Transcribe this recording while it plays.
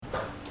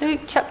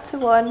Luke chapter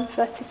 1,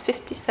 verses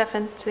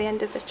 57 to the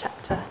end of the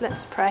chapter.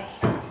 Let's pray.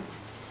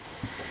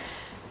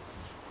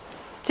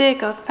 Dear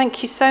God,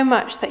 thank you so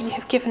much that you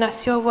have given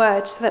us your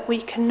word so that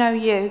we can know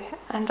you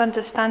and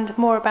understand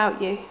more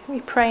about you.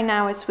 We pray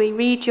now as we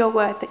read your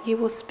word that you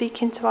will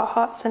speak into our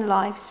hearts and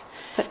lives,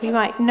 that we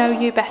might know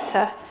you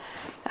better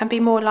and be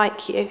more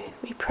like you.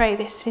 We pray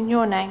this in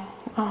your name.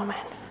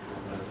 Amen.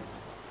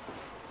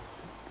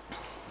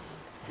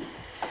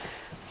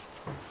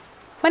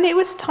 When it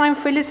was time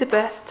for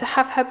Elizabeth to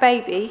have her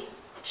baby,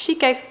 she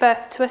gave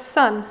birth to a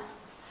son.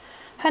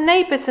 Her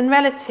neighbours and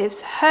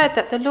relatives heard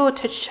that the Lord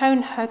had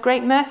shown her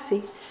great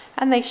mercy,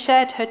 and they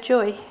shared her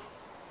joy.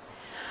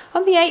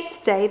 On the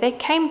 8th day they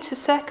came to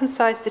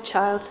circumcise the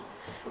child,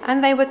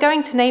 and they were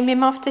going to name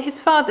him after his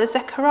father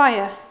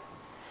Zechariah.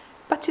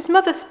 But his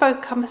mother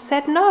spoke up and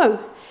said, "No,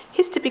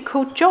 he's to be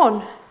called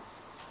John."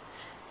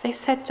 They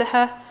said to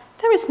her,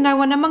 "There is no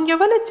one among your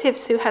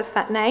relatives who has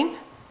that name."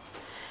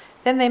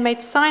 Then they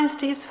made signs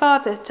to his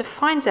father to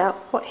find out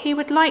what he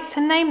would like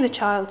to name the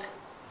child.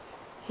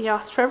 He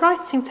asked for a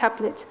writing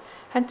tablet,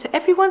 and to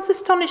everyone's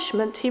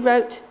astonishment he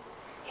wrote,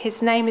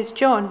 "His name is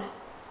John."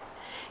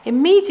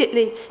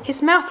 Immediately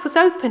his mouth was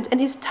opened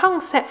and his tongue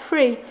set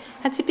free,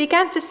 and he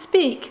began to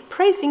speak,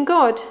 praising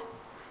God.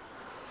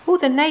 All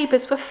the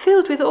neighbours were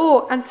filled with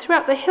awe, and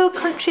throughout the hill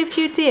country of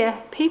Judea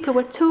people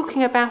were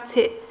talking about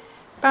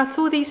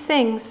all these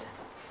things.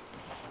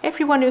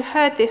 Everyone who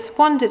heard this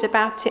wondered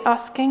about it,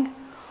 asking,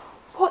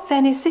 "What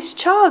then is this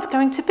child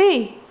going to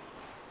be?"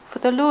 For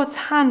the Lord's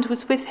hand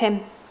was with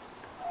him.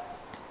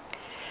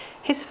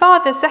 His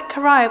father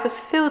Zechariah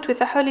was filled with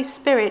the Holy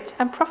Spirit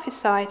and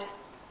prophesied,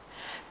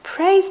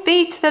 "Praise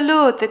be to the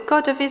Lord, the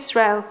God of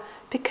Israel,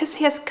 because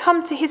he has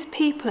come to his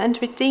people and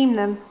redeemed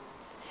them.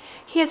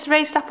 He has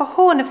raised up a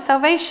horn of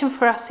salvation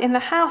for us in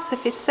the house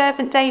of his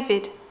servant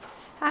David,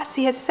 as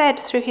he has said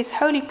through his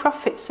holy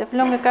prophets of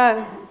long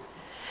ago.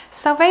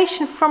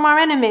 Salvation from our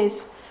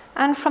enemies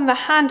and from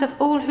the hand of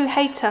all who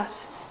hate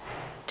us,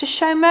 to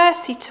show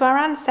mercy to our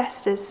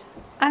ancestors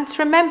and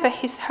to remember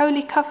his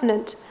holy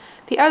covenant,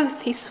 the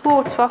oath he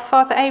swore to our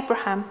father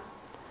Abraham,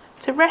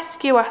 to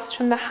rescue us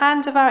from the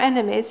hand of our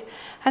enemies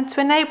and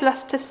to enable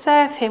us to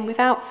serve him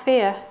without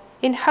fear,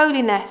 in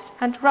holiness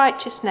and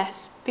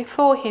righteousness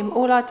before him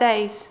all our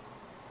days.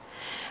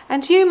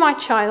 And you, my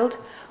child,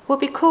 will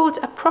be called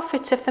a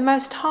prophet of the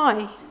Most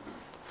High,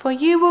 for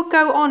you will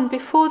go on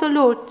before the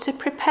Lord to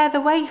prepare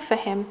the way for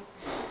him,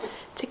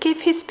 to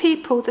give his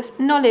people the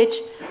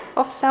knowledge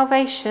of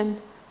salvation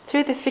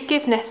through the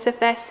forgiveness of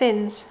their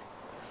sins,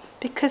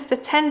 because the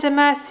tender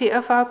mercy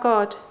of our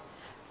God,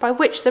 by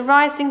which the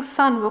rising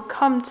sun will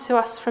come to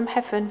us from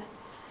heaven,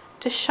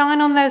 to shine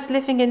on those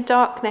living in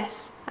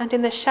darkness and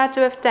in the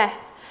shadow of death,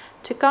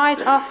 to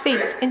guide our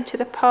feet into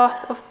the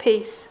path of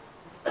peace."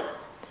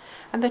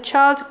 And the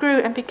child grew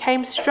and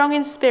became strong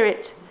in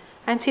spirit,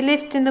 and he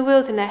lived in the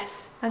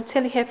wilderness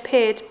until he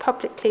appeared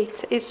publicly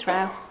to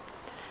Israel.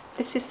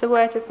 This is the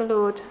word of the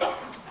Lord.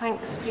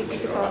 Thanks be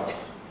to God.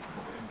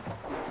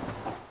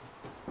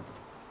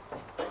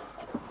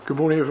 Good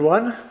morning,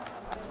 everyone.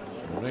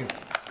 Good morning.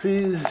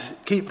 Please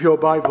keep your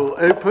Bible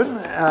open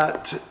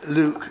at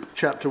Luke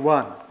chapter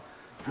 1.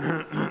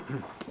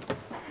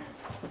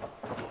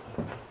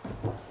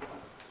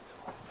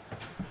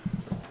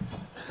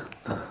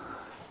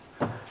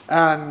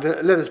 And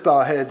let us bow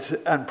our heads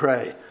and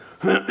pray.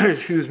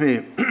 Excuse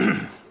me.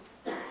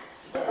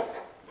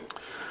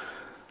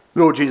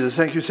 Lord Jesus,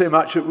 thank you so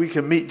much that we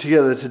can meet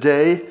together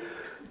today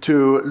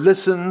to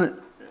listen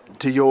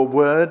to your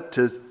word,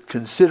 to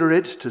consider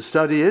it, to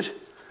study it.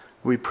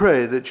 We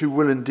pray that you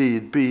will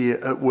indeed be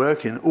at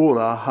work in all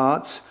our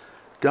hearts.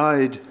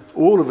 Guide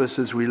all of us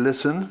as we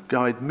listen.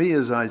 Guide me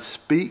as I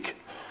speak.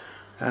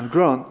 And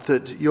grant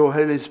that your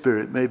Holy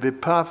Spirit may be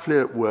powerfully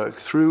at work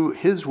through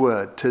his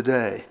word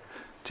today,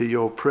 to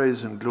your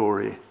praise and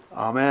glory.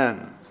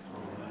 Amen.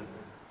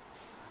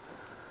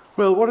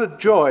 Well, what a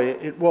joy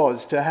it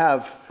was to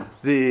have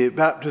the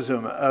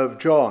baptism of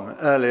John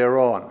earlier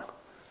on.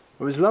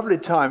 It was a lovely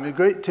time. It was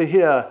great to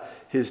hear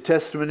his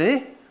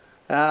testimony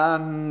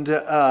and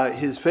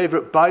his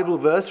favourite Bible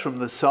verse from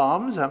the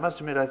Psalms. I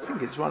must admit, I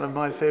think it's one of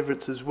my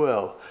favourites as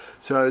well.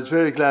 So I was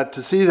very glad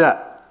to see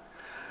that.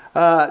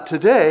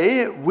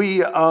 Today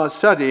we are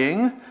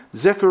studying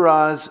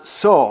Zechariah's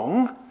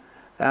song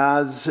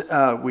as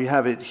we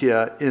have it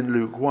here in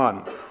Luke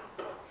 1.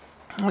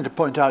 I want to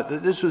point out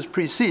that this was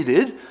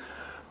preceded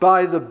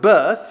by the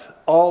birth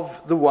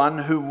of the one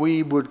whom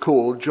we would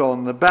call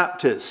John the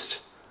Baptist.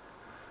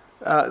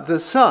 The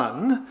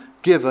son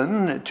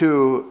given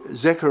to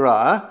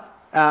Zechariah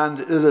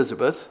and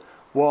Elizabeth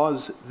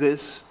was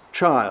this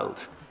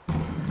child.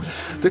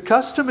 The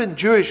custom in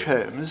Jewish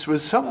homes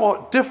was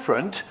somewhat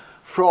different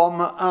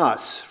from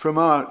us, from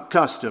our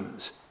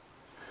customs,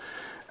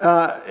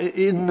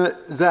 in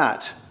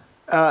that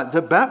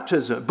the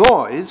baptism,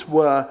 boys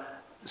were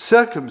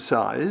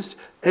circumcised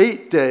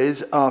 8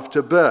 days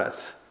after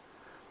birth,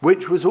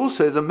 which was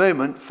also the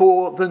moment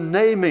for the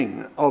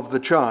naming of the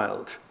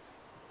child.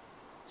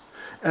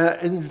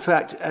 In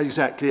fact,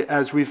 exactly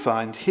as we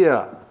find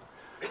here.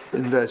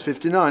 In verse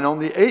 59, on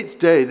the 8th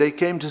day they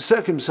came to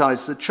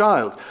circumcise the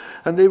child,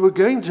 and they were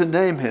going to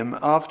name him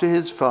after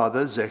his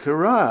father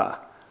Zechariah.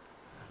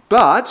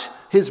 But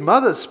his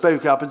mother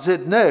spoke up and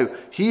said, no,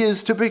 he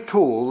is to be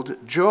called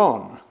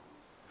John.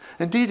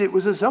 Indeed, it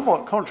was a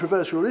somewhat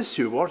controversial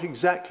issue what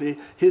exactly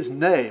his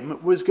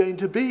name was going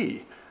to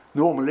be.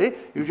 Normally,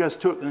 you just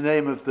took the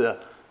name of the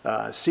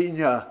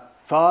senior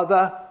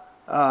father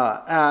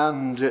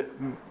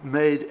and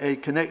made a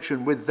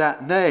connection with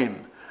that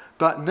name.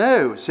 But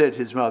no, said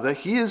his mother,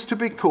 he is to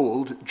be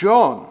called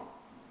John.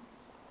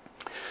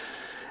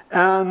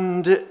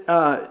 And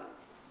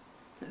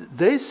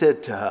they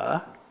said to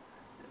her,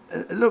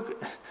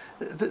 look,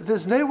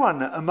 there's no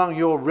one among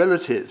your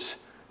relatives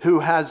who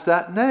has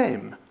that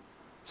name.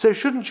 So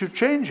shouldn't you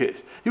change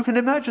it? You can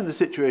imagine the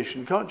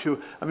situation, can't you?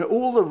 I mean,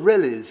 all the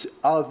Rellies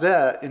are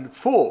there in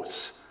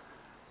force.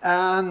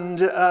 And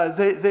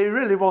they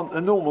really want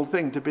the normal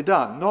thing to be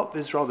done, not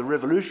this rather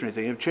revolutionary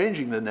thing of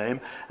changing the name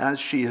as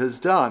she has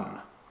done.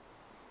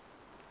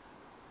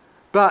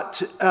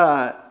 But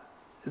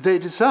they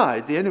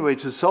decide the only way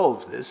to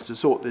solve this, to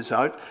sort this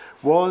out,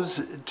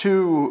 was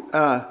to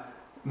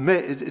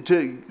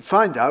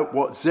find out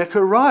what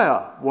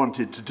Zechariah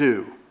wanted to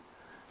do.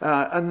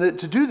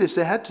 To do this,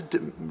 they had to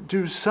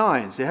do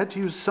signs. They had to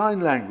use sign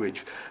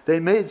language. They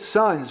made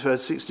signs,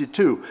 verse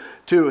 62,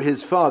 to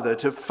his father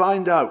to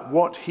find out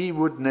what he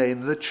would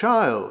name the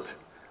child.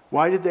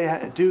 Why did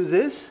they do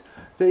this?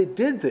 They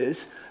did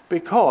this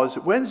because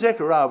when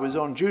Zechariah was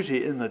on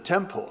duty in the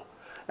temple,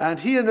 and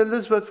he and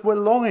Elizabeth were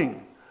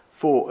longing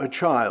for a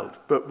child,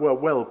 but were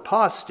well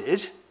past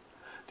it,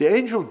 the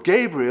angel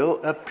Gabriel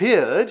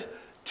appeared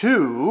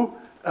to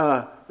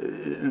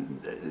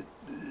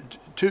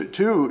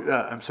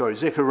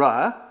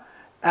Zechariah,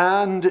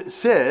 and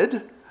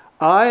said,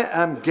 I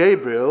am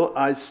Gabriel,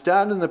 I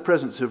stand in the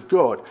presence of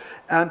God.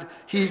 And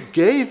he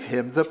gave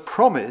him the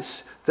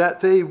promise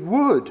that they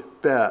would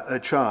bear a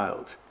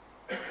child.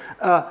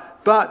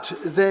 But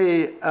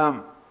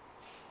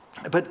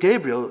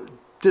Gabriel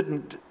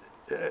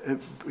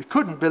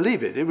couldn't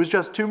believe it. It was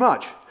just too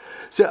much.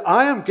 So,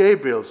 I am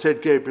Gabriel,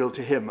 said Gabriel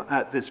to him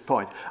at this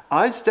point.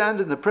 I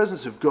stand in the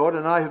presence of God,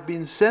 and I have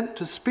been sent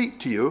to speak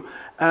to you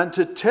and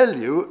to tell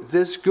you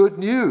this good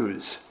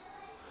news.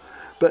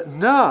 But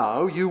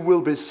now you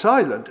will be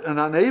silent and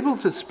unable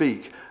to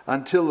speak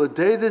until the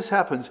day this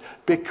happens,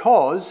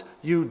 because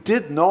you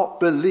did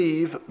not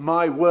believe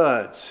my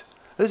words.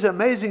 This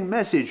amazing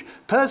message,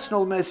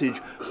 personal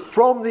message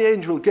from the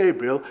angel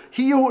Gabriel.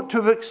 He ought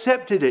to have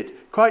accepted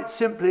it quite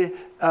simply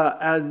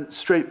and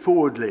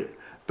straightforwardly.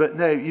 But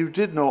no, you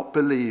did not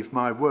believe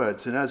my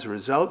words, and as a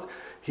result,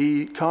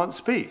 he can't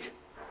speak.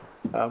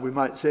 We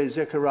might say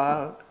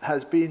Zechariah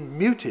has been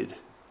muted,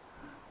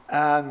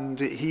 and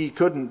he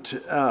couldn't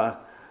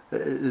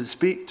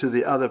speak to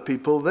the other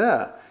people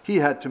there. He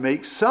had to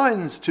make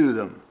signs to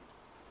them.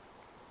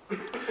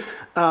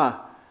 So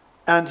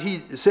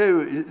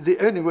the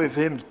only way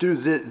for him to do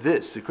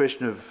this, the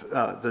question of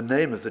the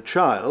name of the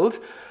child,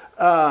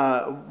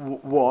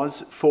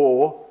 was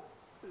for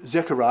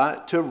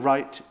Zechariah to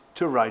write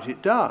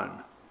it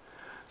down.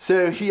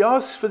 So he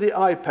asks for the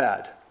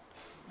iPad.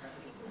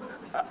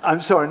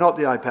 I'm sorry, not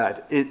the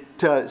iPad. It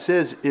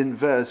says in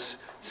verse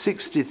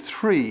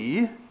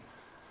 63,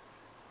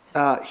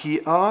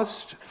 he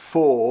asked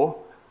for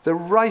the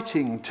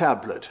writing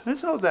tablet.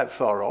 It's not that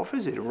far off,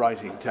 is it, a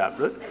writing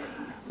tablet?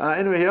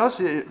 Anyway, he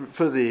asked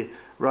for the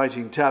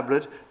writing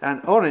tablet,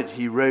 and on it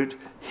he wrote,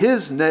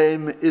 his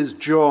name is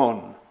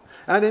John.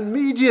 And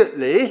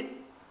immediately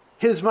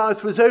his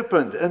mouth was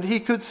opened, and he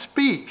could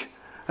speak.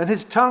 And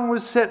his tongue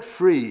was set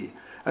free.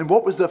 And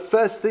what was the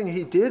first thing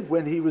he did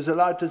when he was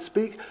allowed to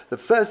speak? The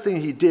first thing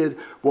he did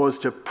was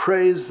to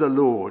praise the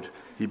Lord.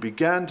 He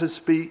began to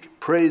speak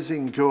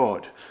praising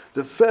God.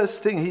 The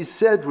first thing he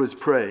said was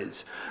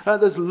praise.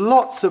 There's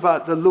lots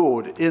about the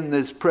Lord in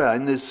this prayer,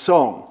 in this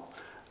song.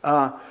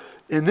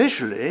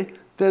 Initially,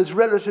 there's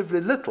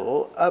relatively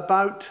little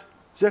about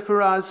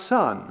Zechariah's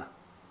son,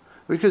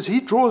 because he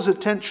draws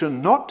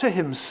attention not to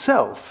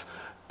himself,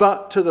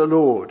 but to the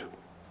Lord.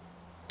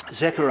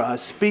 Zechariah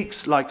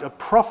speaks like a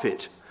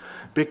prophet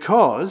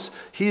because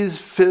he is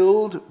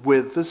filled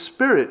with the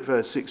Spirit,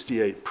 verse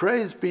 68.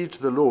 Praise be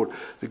to the Lord,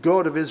 the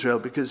God of Israel,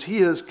 because he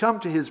has come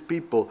to his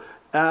people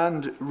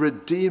and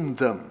redeemed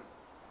them.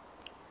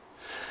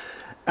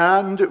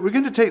 And we're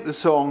going to take the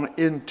song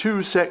in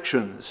two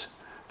sections.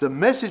 The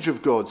message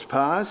of God's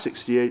power,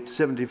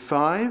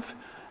 68-75,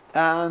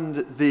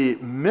 and the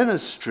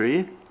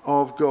ministry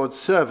of God's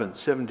servant,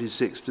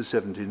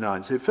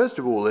 76-79. So first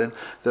of all then,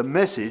 the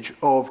message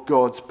of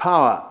God's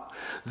power.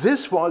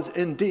 This was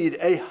indeed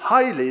a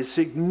highly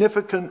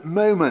significant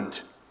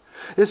moment.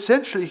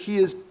 Essentially, he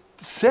is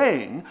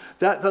saying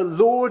that the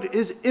Lord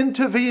is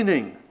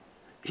intervening.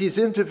 He's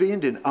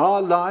intervened in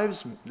our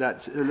lives,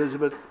 that's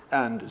Elizabeth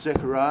and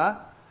Zechariah,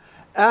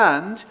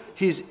 and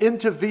he's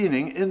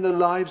intervening in the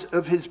lives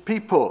of his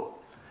people.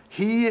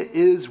 He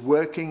is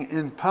working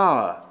in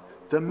power,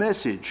 the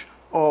message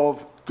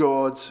of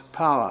God's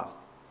power.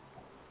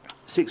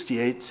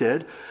 68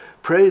 said,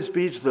 Praise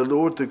be to the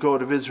Lord, the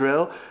God of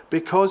Israel,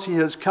 because he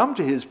has come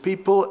to his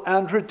people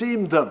and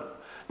redeemed them.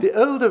 The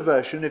older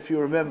version, if you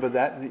remember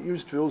that, and it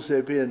used to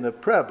also be in the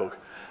prayer book,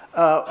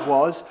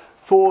 was,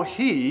 for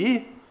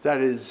he,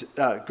 that is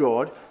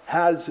God,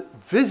 has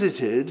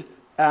visited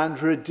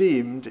and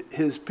redeemed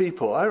his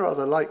people. I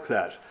rather like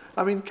that.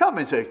 I mean, come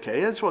is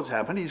okay. That's what's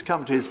happened. He's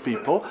come to his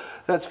people.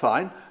 That's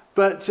fine.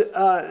 But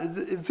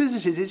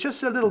visited is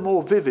just a little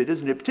more vivid,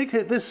 isn't it?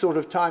 Particularly at this sort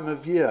of time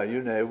of year,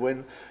 you know,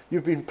 when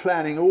you've been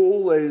planning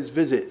all those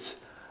visits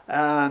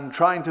and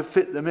trying to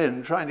fit them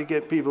in, trying to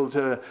get people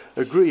to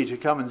agree to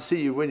come and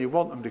see you when you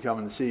want them to come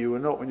and see you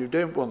and not when you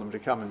don't want them to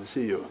come and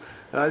see you.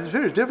 It's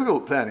very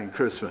difficult planning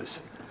Christmas.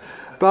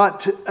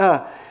 But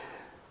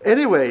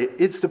anyway,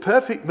 it's the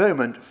perfect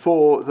moment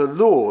for the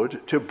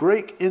Lord to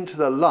break into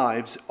the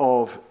lives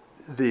of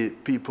the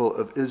people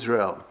of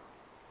Israel.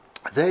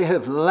 They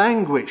have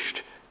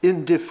languished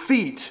in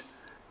defeat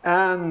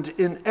and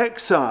in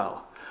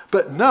exile,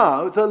 but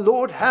now the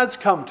Lord has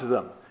come to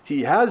them.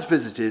 He has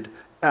visited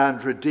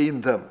and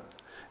redeemed them.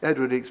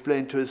 Edward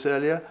explained to us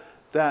earlier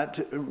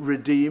that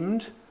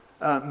redeemed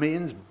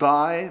means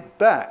buy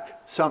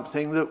back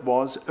something that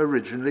was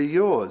originally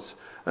yours.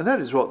 And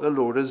that is what the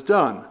Lord has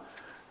done.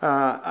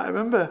 I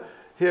remember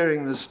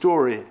hearing the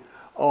story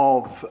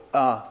of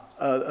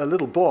a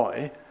little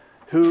boy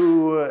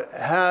who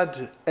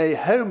had a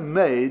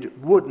homemade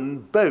wooden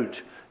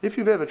boat. If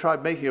you've ever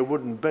tried making a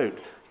wooden boat,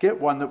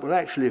 get one that will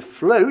actually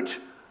float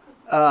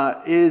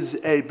is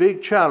a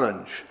big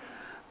challenge.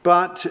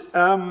 But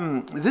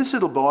this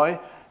little boy,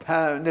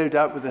 no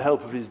doubt with the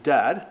help of his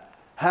dad,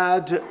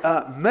 had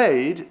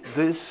made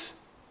this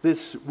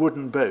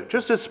wooden boat,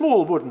 just a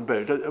small wooden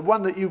boat,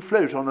 one that you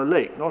float on a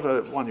lake, not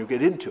one you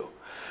get into.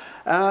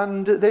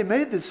 And they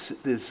made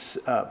this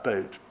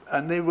boat,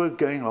 and they were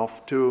going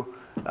off to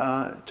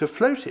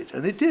float it,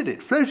 and it did.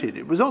 It floated.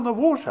 It was on the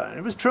water, and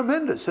it was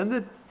tremendous. And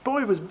the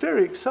boy was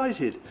very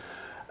excited.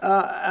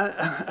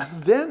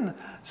 And then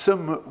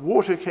some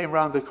water came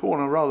round the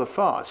corner rather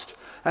fast,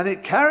 and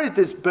it carried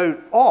this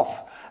boat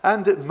off.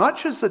 And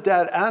much as the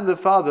dad and the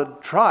father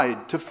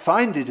tried to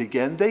find it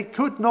again, they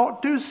could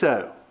not do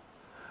so.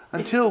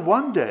 Until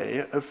one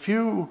day, a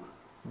few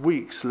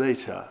weeks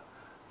later,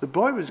 the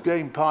boy was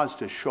going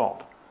past a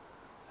shop,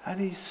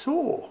 and he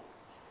saw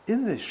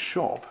in this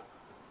shop,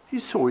 he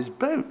saw his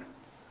boat.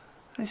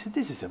 And he said,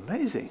 this is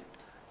amazing.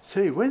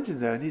 So he went in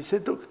there and he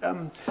said, look,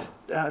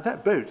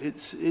 that boat,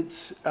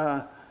 it's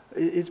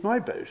my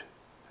boat.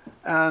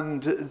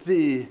 And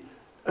the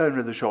owner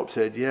of the shop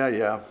said,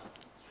 yeah,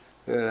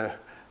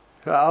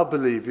 I'll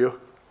believe you.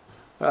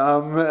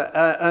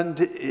 And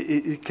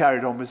he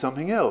carried on with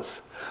something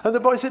else. And the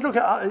boy said, look,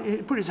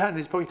 he put his hand in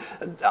his pocket,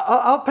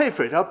 I'll pay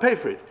for it, I'll pay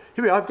for it.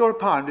 Here we are, I've got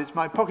 £1, it's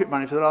my pocket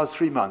money for the last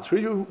 3 months.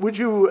 Would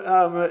you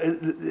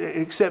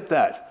accept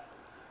that?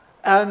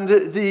 And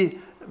the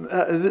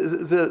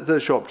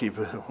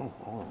shopkeeper,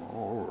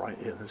 all right,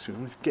 yeah, let's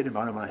get him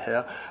out of my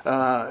hair,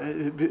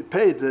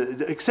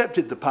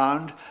 accepted the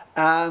 £1,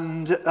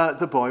 and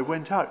the boy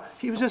went out.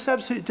 He was just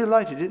absolutely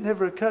delighted. It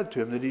never occurred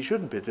to him that he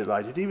shouldn't be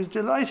delighted. He was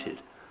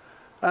delighted.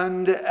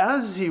 And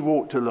as he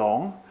walked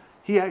along,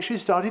 he actually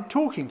started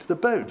talking to the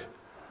boat.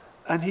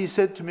 And he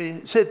said to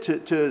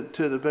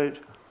the boat,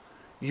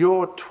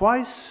 you're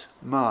twice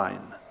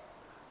mine.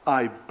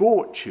 I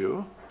bought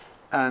you,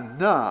 and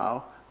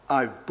now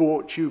I've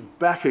bought you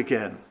back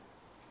again.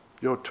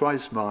 You're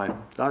twice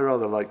mine. I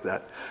rather like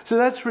that. So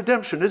that's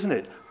redemption, isn't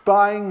it?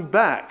 Buying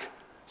back.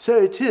 So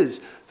it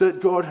is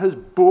that God has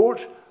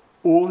bought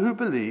all who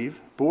believe,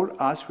 bought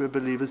us, we're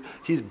believers.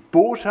 He's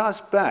bought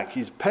us back.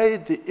 He's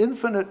paid the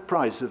infinite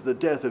price of the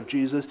death of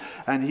Jesus,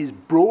 and he's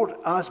brought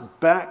us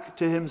back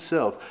to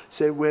himself.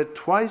 So we're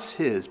twice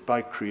his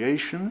by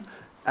creation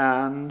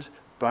and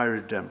by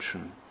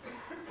redemption.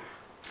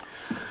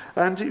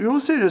 And you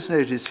also just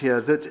notice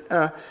here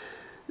that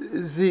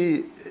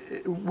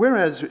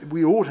whereas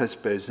we ought, I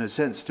suppose, in a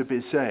sense, to be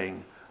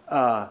saying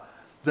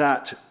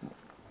that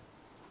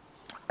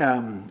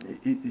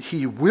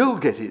he will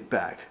get it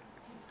back,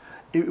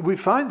 we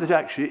find that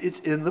actually it's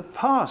in the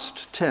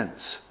past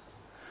tense.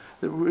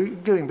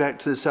 Going back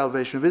to the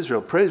salvation of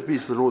Israel, praise be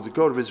to the Lord, the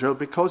God of Israel,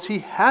 because he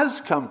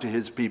has come to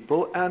his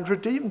people and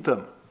redeemed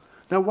them.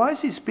 Now, why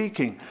is he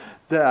speaking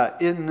there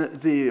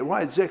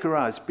why is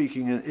Zechariah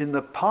speaking in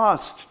the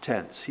past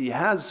tense? He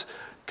has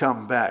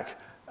come back.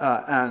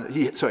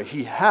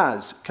 He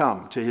has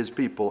come to his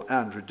people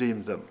and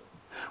redeemed them.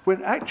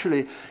 When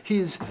actually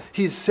he's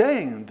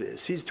saying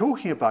this, he's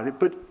talking about it,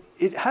 but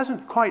it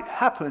hasn't quite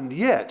happened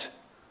yet.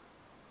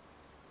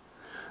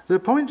 The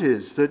point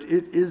is that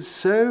it is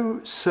so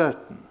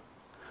certain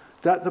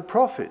that the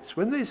prophets,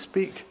 when they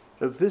speak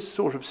of this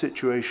sort of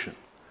situation,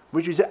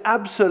 which is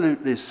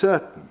absolutely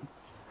certain,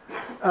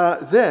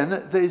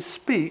 then they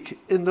speak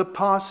in the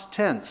past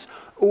tense.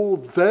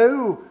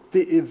 Although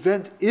the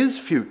event is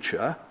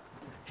future,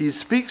 he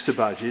speaks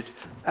about it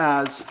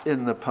as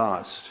in the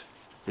past.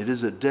 It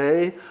is a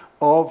day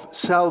of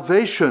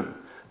salvation.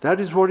 That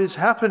is what is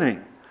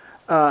happening.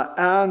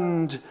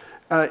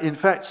 In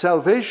fact,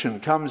 salvation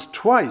comes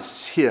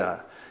twice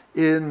here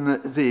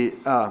in the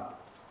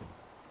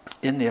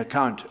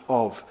account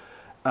of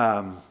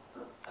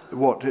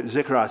what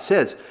Zechariah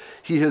says.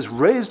 He has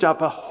raised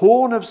up a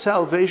horn of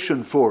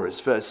salvation for us,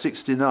 verse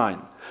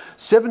 69.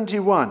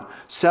 71,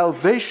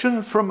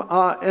 salvation from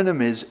our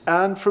enemies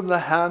and from the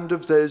hand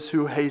of those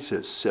who hate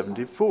us.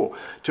 74,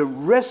 to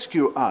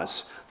rescue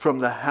us from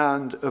the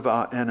hand of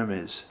our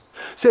enemies.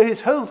 So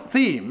his whole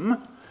theme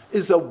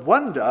is the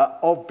wonder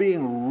of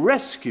being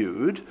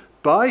rescued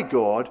by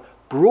God,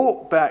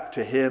 brought back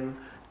to him,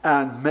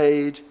 and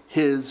made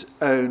his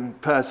own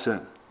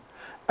person.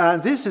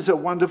 And this is a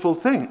wonderful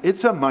thing.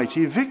 It's a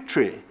mighty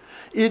victory.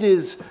 It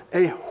is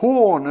a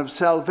horn of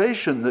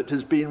salvation that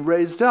has been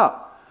raised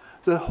up.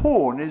 The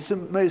horn is the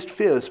most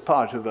fierce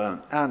part of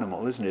an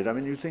animal, isn't it? I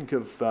mean, you think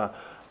of a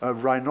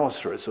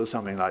rhinoceros or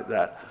something like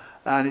that,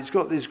 and it's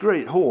got this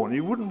great horn.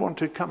 You wouldn't want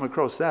to come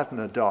across that in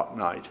a dark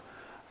night.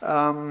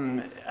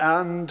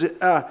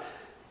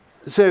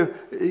 So,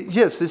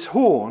 yes, this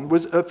horn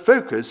was a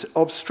focus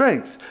of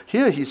strength.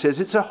 Here he says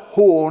it's a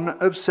horn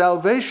of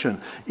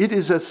salvation. It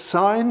is a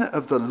sign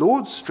of the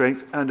Lord's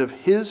strength and of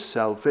his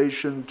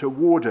salvation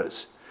toward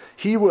us.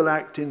 He will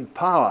act in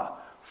power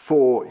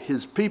for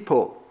his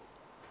people.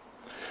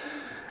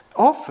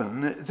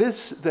 Often,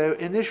 this, though,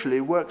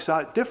 initially works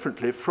out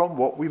differently from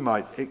what we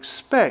might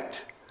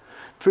expect.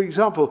 For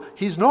example,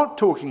 he's not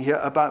talking here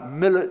about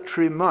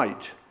military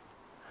might.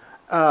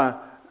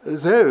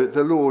 Though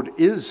the Lord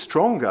is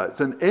stronger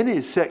than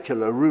any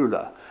secular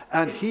ruler,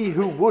 and he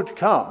who would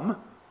come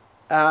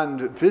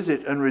and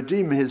visit and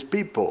redeem his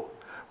people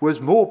was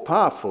more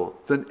powerful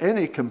than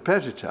any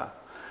competitor,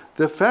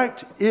 the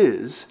fact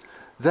is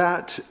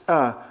that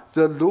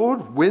the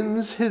Lord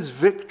wins his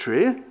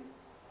victory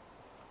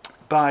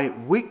by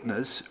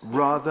weakness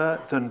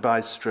rather than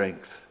by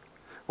strength.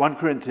 1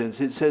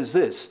 Corinthians, it says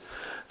this,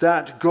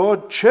 that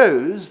God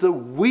chose the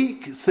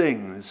weak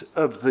things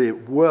of the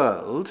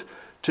world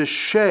to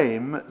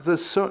shame the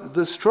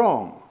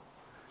strong.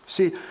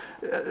 See,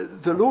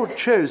 the Lord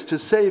chose to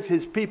save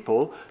his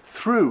people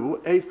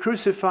through a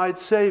crucified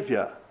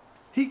Saviour.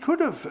 He could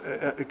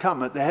have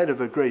come at the head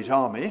of a great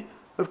army.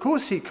 Of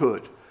course he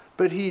could.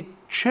 But he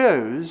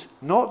chose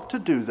not to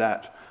do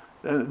that,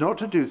 not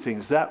to do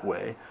things that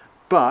way,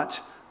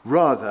 but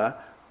rather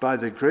by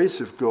the grace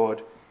of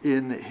God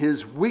in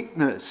his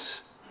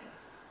weakness.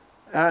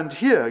 And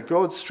here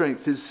God's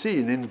strength is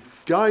seen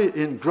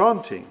in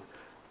granting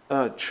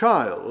a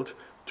child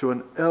to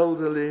an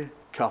elderly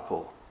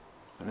couple.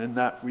 And in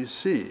that we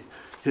see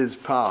his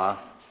power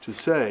to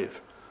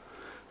save.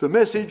 The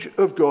message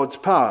of God's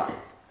power.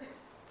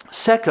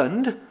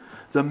 Second,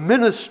 the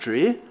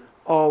ministry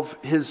of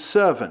his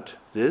servant.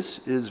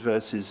 This is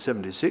verses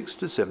 76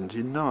 to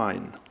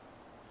 79.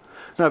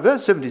 Now,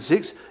 verse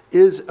 76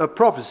 is a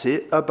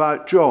prophecy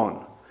about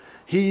John.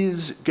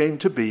 He's going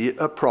to be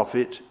a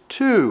prophet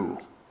too.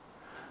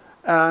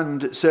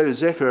 And so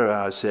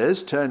Zechariah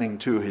says, turning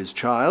to his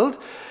child,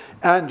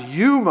 and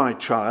you, my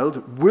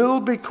child, will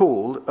be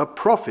called a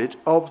prophet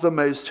of the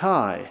Most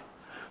High,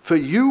 for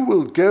you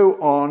will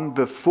go on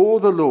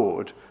before the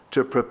Lord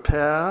to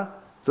prepare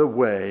the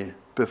way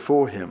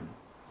before him.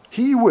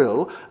 He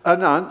will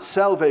announce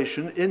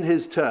salvation in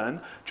his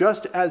turn,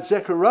 just as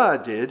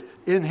Zechariah did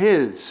in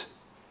his.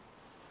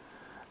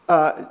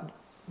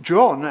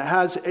 John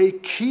has a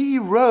key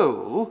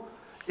role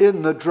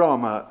in the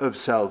drama of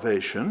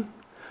salvation,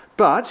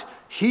 but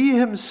he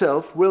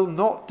himself will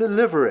not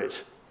deliver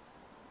it.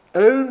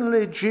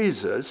 Only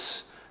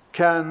Jesus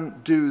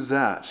can do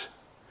that.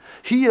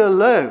 He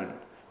alone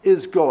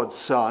is God's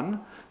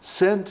Son,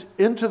 sent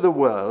into the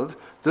world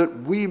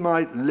that we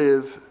might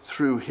live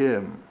through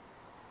him.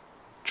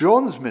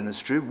 John's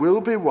ministry will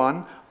be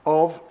one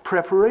of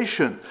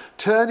preparation,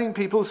 turning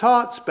people's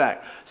hearts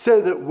back,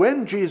 so that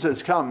when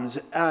Jesus comes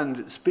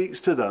and speaks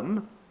to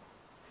them,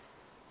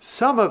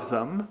 some of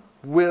them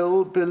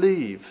will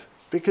believe,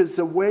 because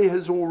the way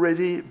has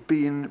already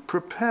been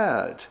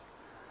prepared.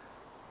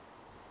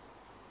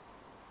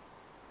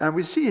 And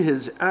we see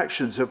his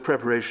actions of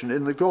preparation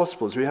in the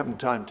Gospels. We haven't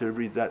time to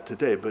read that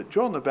today, but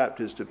John the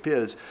Baptist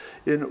appears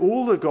in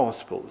all the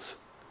Gospels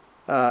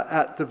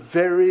at the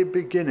very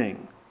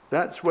beginning.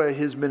 That's where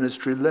his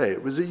ministry lay.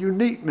 It was a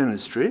unique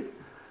ministry,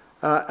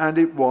 and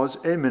it was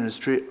a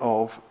ministry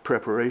of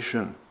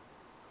preparation.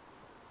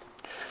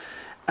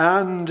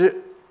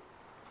 And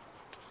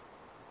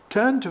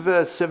turn to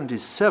verse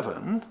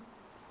 77,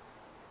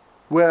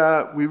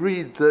 where we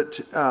read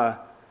that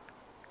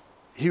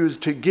he was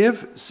to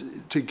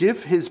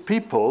give his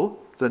people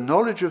the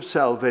knowledge of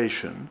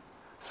salvation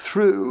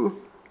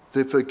through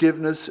the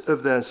forgiveness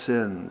of their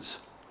sins.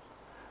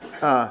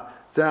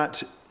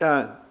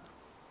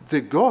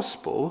 The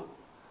gospel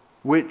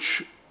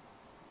which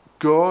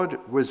God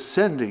was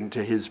sending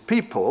to his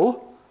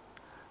people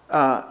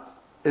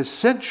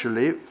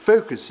essentially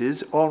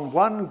focuses on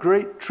one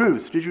great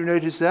truth. Did you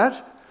notice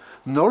that?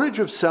 Knowledge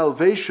of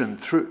salvation,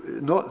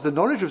 the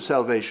knowledge of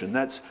salvation,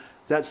 that's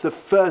the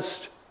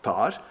first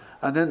part.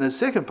 And then the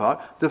second part,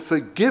 the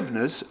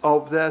forgiveness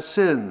of their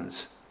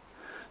sins.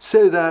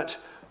 So that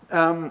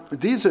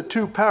these are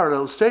two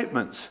parallel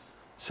statements.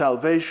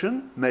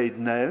 salvation made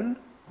known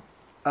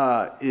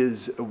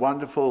is a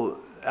wonderful,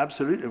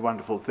 absolutely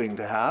wonderful thing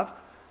to have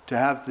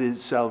the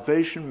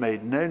salvation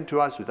made known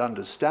to us with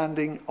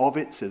understanding of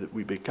it so that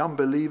we become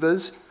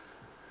believers.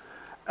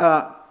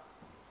 And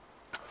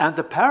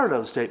the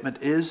parallel statement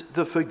is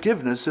the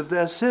forgiveness of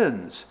their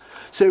sins.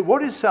 So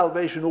what is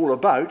salvation all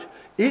about?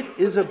 It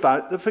is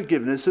about the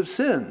forgiveness of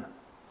sin.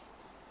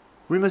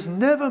 We must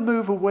never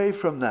move away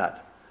from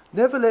that.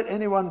 Never let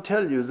anyone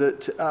tell you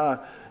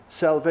that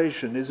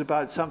salvation is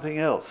about something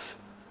else.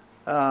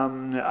 I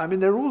mean,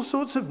 there are all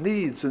sorts of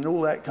needs and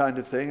all that kind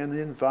of thing, and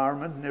the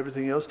environment and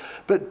everything else.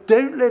 But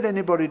don't let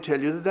anybody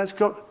tell you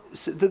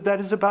that that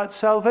is about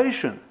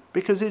salvation,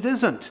 because it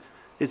isn't.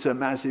 It's a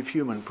massive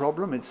human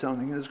problem. It's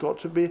something that's got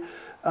to be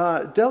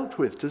dealt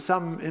with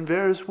in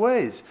various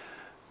ways.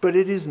 But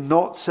it is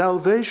not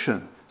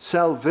salvation.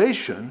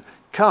 Salvation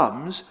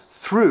comes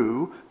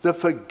through the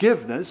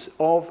forgiveness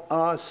of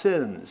our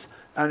sins.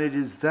 And it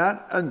is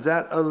that and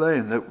that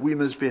alone that we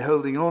must be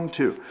holding on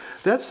to.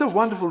 That's the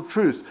wonderful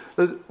truth,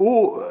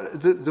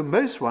 the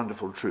most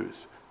wonderful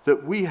truth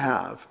that we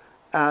have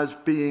as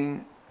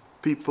being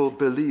people,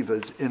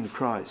 believers in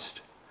Christ,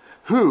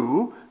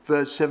 who,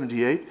 verse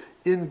 78,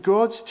 in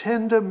God's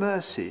tender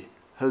mercy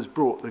has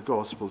brought the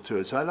gospel to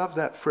us. I love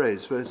that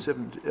phrase,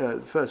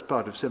 first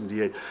part of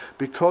 78,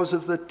 because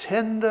of the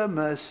tender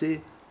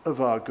mercy of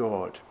our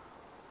God.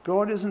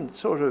 God isn't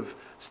sort of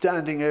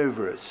standing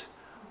over us,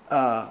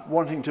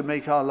 wanting to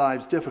make our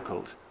lives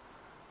difficult,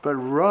 but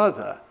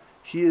rather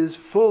he is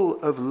full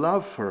of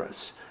love for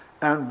us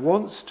and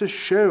wants to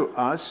show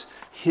us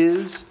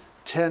his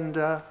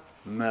tender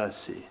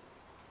mercy.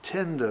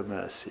 Tender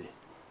mercy.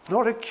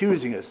 Not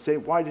accusing us,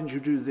 saying, why didn't you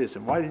do this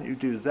and why didn't you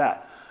do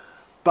that?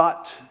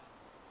 But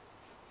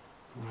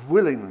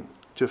willing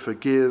to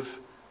forgive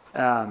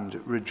and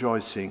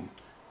rejoicing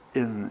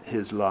in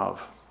his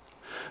love.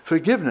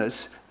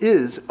 Forgiveness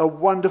is a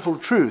wonderful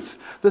truth.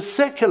 The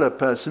secular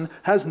person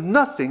has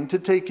nothing to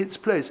take its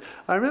place.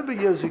 I remember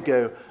years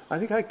ago, I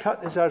think I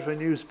cut this out of a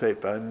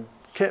newspaper and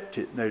kept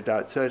it, no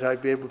doubt, so that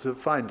I'd be able to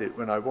find it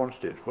when I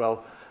wanted it.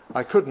 Well,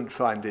 I couldn't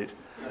find it.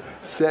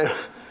 So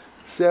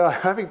I'm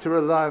having to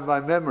rely on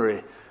my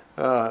memory,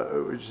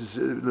 which is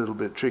a little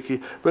bit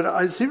tricky. But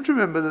I seem to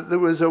remember that there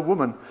was a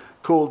woman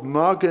called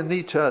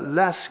Margarita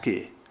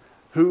Lasky,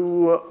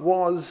 who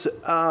was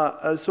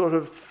a sort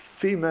of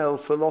female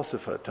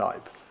philosopher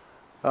type.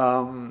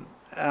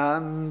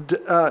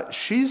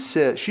 She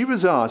said, she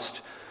was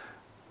asked,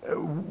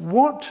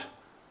 what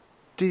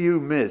do you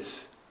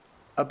miss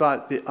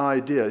about the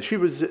idea? She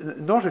was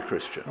not a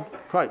Christian,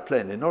 quite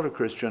plainly, not a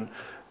Christian,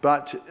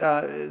 but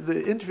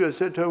the interviewer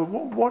said to her,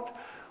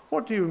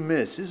 what do you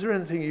miss? Is there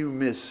anything you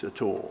miss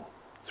at all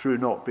through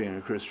not being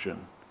a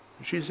Christian?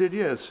 She said,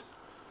 yes.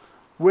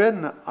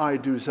 When I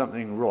do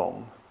something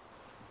wrong,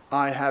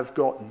 I have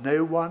got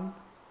no one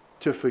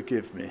to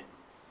forgive me.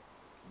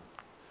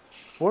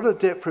 What a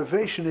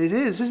deprivation it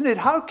is, isn't it?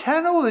 How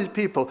can all these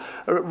people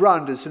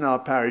around us in our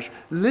parish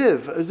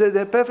live as though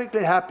they're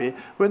perfectly happy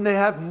when they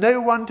have no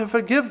one to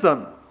forgive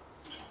them?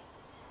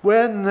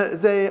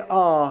 When they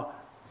are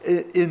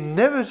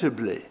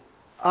inevitably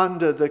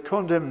under the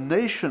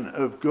condemnation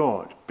of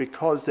God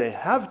because they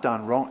have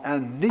done wrong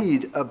and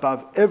need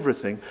above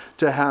everything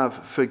to have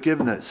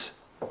forgiveness.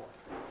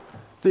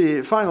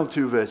 The final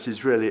two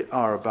verses really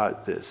are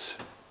about this.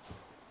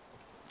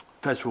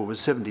 First of all, verse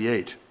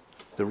 78,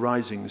 the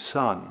rising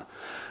sun,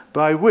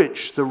 by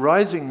which the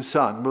rising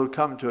sun will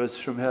come to us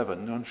from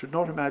heaven. One should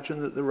not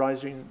imagine that the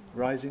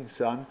rising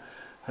sun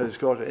has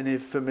got any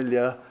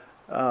familiar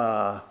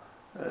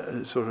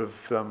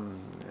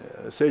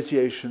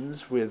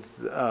associations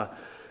with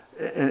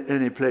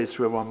any place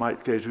where one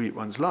might go to eat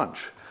one's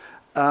lunch.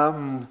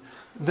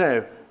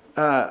 No,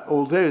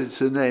 although it's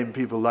a name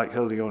people like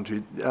holding on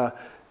to,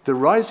 the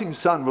rising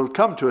sun will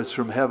come to us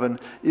from heaven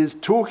is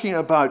talking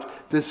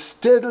about the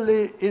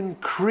steadily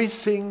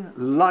increasing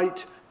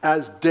light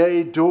as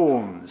day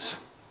dawns.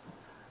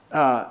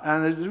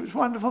 And it's a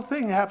wonderful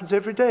thing, it happens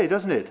every day,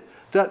 doesn't it?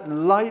 That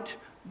light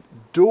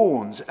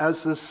dawns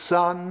as the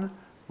sun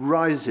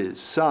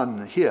rises.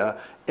 Sun here,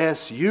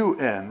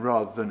 S-U-N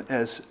rather than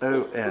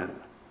S-O-N.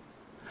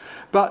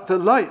 But the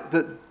light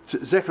that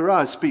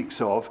Zechariah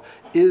speaks of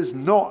is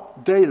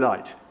not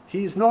daylight.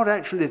 He's not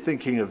actually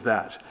thinking of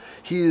that.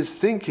 He is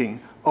thinking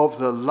of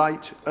the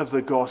light of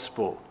the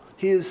gospel.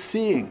 He is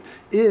seeing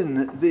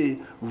in the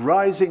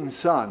rising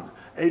sun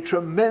a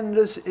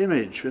tremendous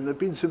image, and there have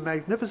been some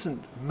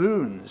magnificent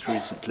moons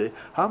recently.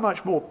 How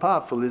much more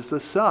powerful is the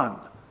sun?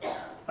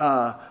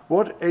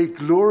 What a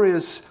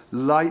glorious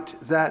light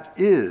that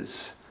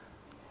is.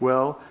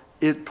 Well,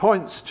 it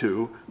points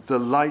to the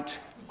light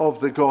of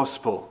the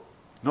gospel.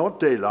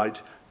 Not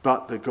daylight,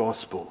 but the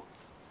gospel.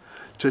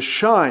 To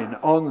shine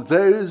on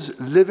those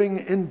living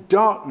in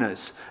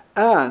darkness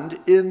and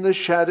in the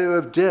shadow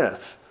of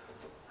death,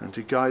 and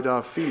to guide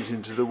our feet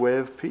into the way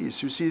of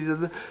peace. You see,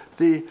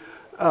 the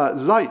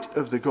light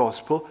of the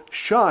gospel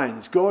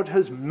shines. God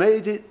has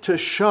made it to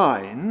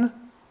shine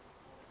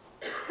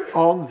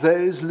on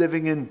those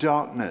living in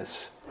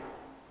darkness.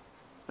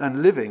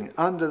 and living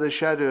under the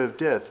shadow of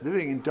death.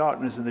 Living in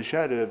darkness and the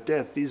shadow of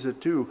death, these are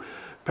two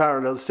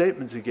parallel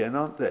statements again,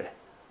 aren't they?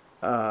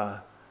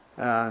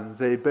 And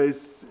they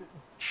both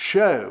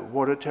show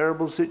what a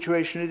terrible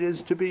situation it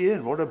is to be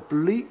in, what a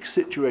bleak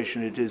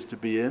situation it is to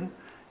be in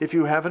if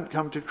you haven't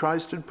come to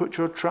Christ and put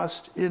your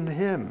trust in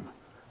him.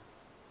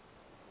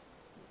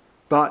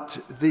 But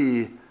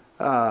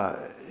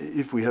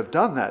if we have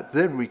done that,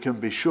 then we can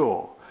be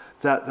sure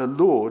that the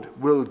Lord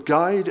will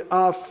guide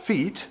our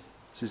feet.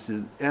 This is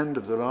the end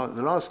of the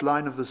last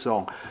line of the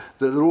song.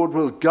 The Lord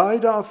will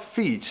guide our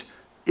feet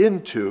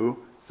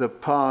into the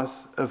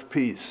path of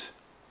peace.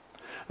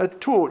 A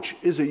torch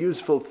is a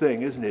useful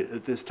thing, isn't it,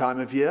 at this time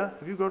of year?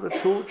 Have you got a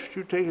torch?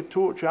 Do you take a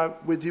torch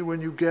out with you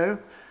when you go?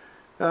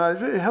 It's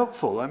very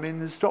helpful. I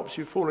mean, it stops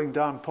you falling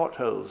down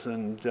potholes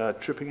and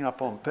tripping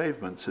up on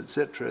pavements,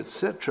 etc.,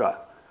 etc.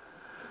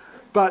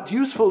 But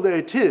useful though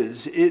it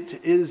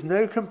is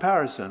no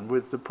comparison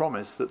with the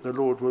promise that the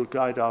Lord will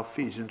guide our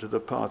feet into the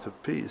path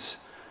of peace.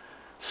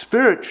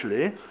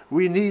 Spiritually,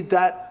 we need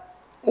that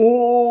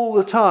all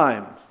the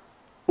time,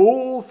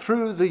 all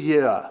through the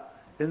year.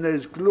 In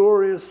those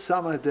glorious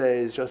summer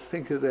days, just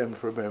think of them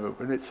for a moment,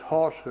 when it's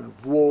hot and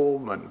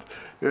warm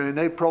and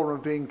no problem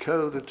of being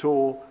cold at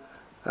all.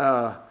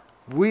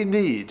 We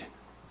need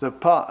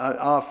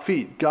our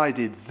feet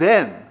guided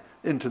then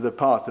into the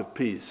path of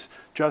peace,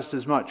 just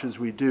as much as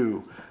we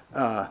do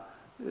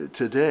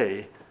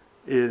today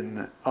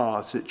in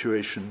our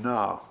situation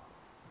now.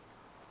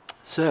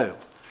 So,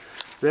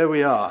 there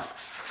we are.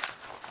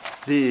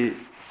 The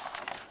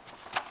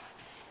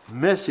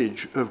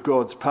message of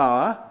God's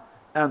power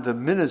and the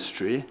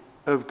ministry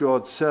of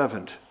God's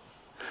servant.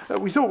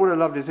 We thought what a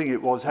lovely thing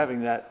it was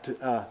having that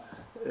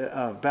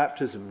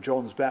baptism,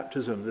 John's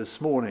baptism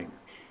this morning.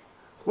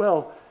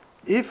 Well,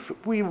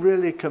 if we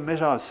really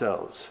commit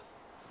ourselves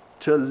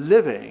to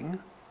living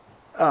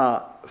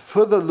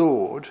for the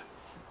Lord,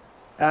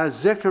 as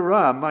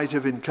Zechariah might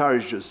have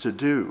encouraged us to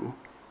do,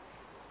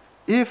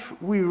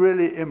 if we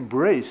really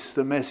embrace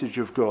the message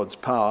of God's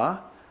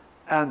power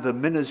and the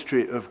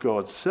ministry of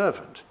God's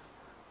servant,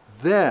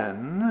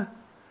 then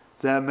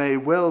there may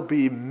well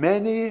be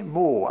many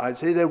more, I'd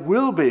say there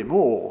will be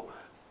more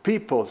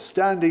people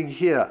standing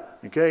here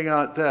and going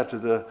out there to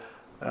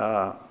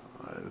the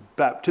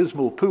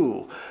baptismal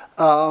pool.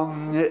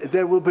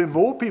 There will be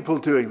more people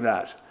doing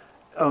that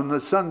on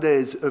the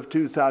Sundays of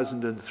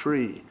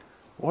 2003.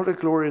 What a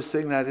glorious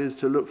thing that is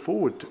to look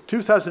forward to.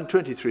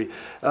 2023,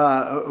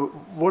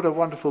 what a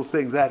wonderful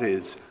thing that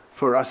is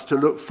for us to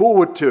look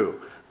forward to.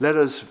 Let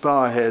us bow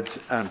our heads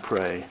and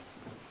pray.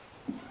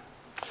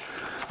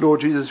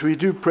 Lord Jesus, we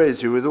do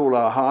praise you with all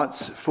our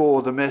hearts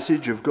for the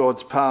message of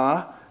God's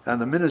power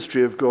and the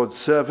ministry of God's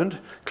servant,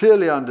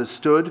 clearly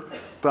understood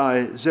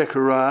by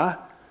Zechariah,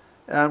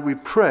 and we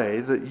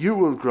pray that you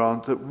will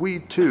grant that we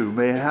too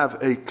may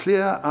have a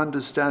clear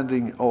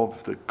understanding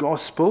of the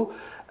gospel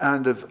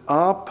and of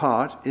our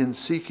part in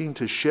seeking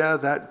to share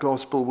that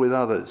gospel with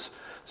others,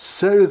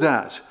 so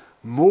that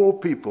more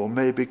people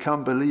may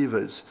become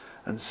believers,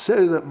 and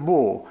so that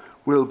more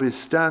will be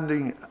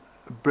standing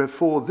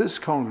before this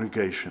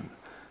congregation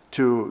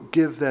to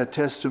give their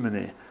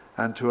testimony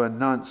and to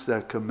announce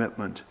their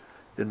commitment.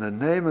 In the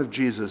name of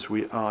Jesus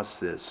we ask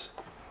this.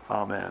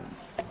 Amen.